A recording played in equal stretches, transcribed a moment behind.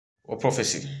or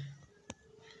prophecy.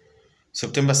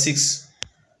 September 6,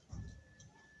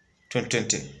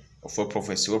 2020, of World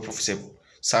Prophecy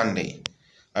Sunday.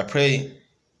 I pray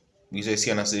because I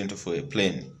see an accident of a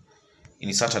plane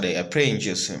in Saturday. I pray in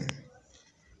Jesus' name.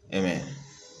 Amen.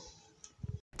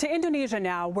 To Indonesia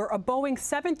now, where a Boeing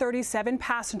 737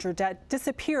 passenger jet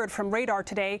disappeared from radar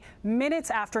today, minutes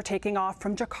after taking off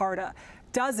from Jakarta.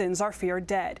 Dozens are feared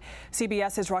dead.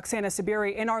 CBS's Roxana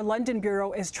Sabiri in our London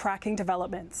bureau is tracking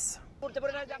developments.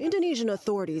 Indonesian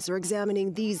authorities are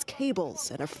examining these cables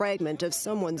and a fragment of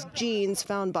someone's jeans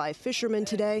found by fishermen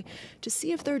today to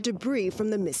see if they're debris from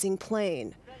the missing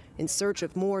plane. In search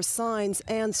of more signs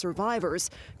and survivors,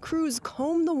 crews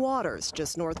comb the waters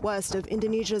just northwest of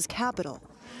Indonesia's capital.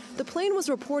 The plane was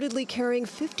reportedly carrying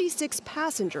 56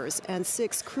 passengers and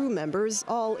 6 crew members,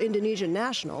 all Indonesian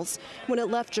nationals, when it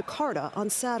left Jakarta on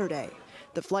Saturday.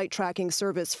 The flight tracking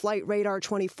service Flight Radar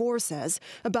 24 says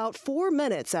about 4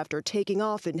 minutes after taking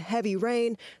off in heavy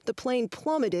rain, the plane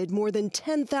plummeted more than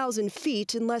 10,000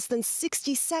 feet in less than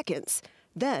 60 seconds,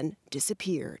 then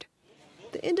disappeared.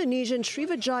 The Indonesian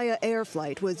Sriwijaya Air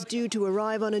flight was due to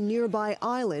arrive on a nearby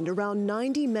island around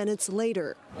 90 minutes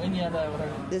later.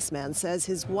 This man says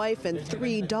his wife and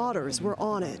 3 daughters were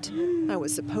on it. I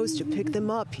was supposed to pick them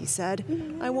up, he said.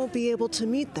 I won't be able to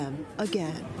meet them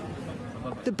again.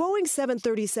 The Boeing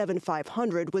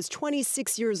 737-500 was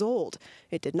 26 years old.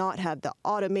 It did not have the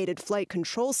automated flight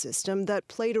control system that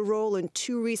played a role in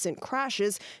 2 recent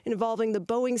crashes involving the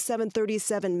Boeing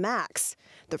 737 MAX.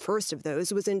 The first of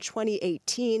those was in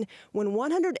 2018 when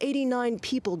 189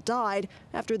 people died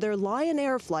after their Lion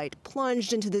Air flight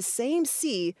plunged into the same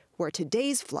sea where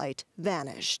today's flight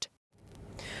vanished.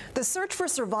 The search for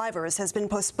survivors has been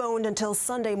postponed until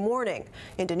Sunday morning.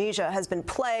 Indonesia has been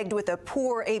plagued with a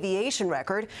poor aviation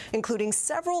record, including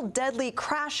several deadly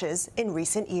crashes in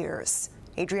recent years.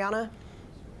 Adriana?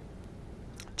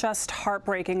 Just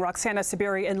heartbreaking. Roxana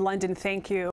Sabiri in London, thank you.